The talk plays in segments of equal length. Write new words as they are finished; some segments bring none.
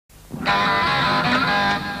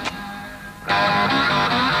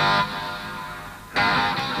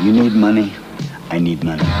You need money, I need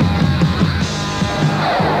money.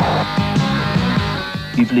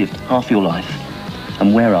 You've lived half your life,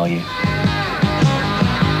 and where are you?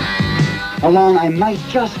 How long I might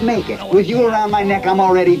just make it. With you around my neck, I'm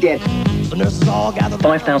already dead.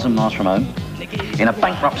 5,000 miles from home, in a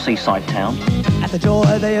bankrupt seaside town. At the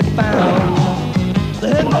joy they had found.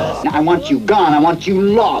 Now, I want you gone, I want you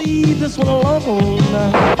lost. Leave this one alone.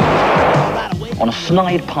 On a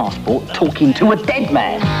snide passport, talking to a dead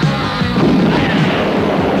man.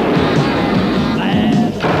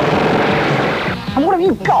 And what have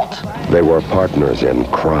you got? They were partners in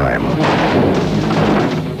crime.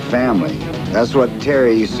 Family. That's what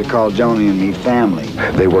Terry used to call Joni and me, family.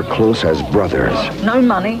 They were close as brothers, No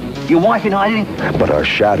money, your wife in hiding. but a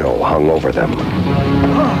shadow hung over them.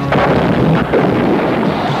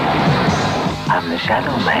 I'm the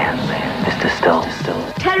shadow man, Mr.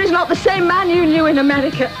 Stone. Terry's not the same man you knew in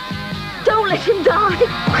America. Don't let him die.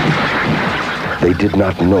 They did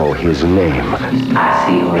not know his name, I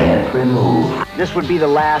see your every move. This would be the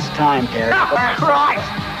last time, Terry. Oh, Christ!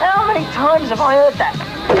 How many times have I heard that?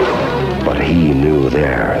 but he knew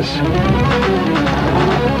theirs.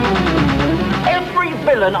 Every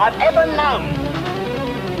villain I've ever known.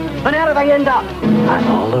 And how do they end up? I'm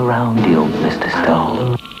all around you, Mr.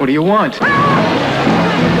 Stone. What do you want?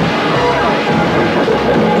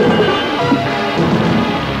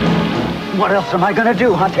 What else am I gonna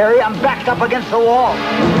do, huh, Terry? I'm backed up against the wall.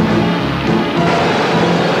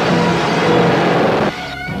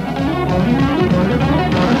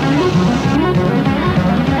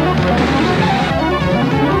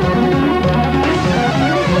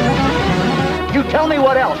 You tell me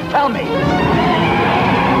what else. Tell me.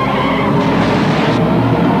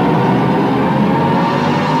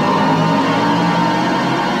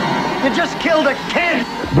 You just killed a kid.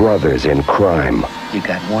 Brothers in crime, You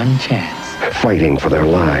got one chance. fighting for their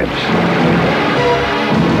lives.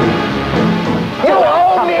 You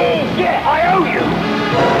owe me! Yeah, I owe you!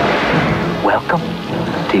 Welcome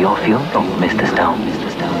to your funeral, Mr.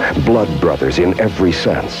 Stone. Blood brothers in every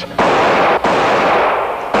sense.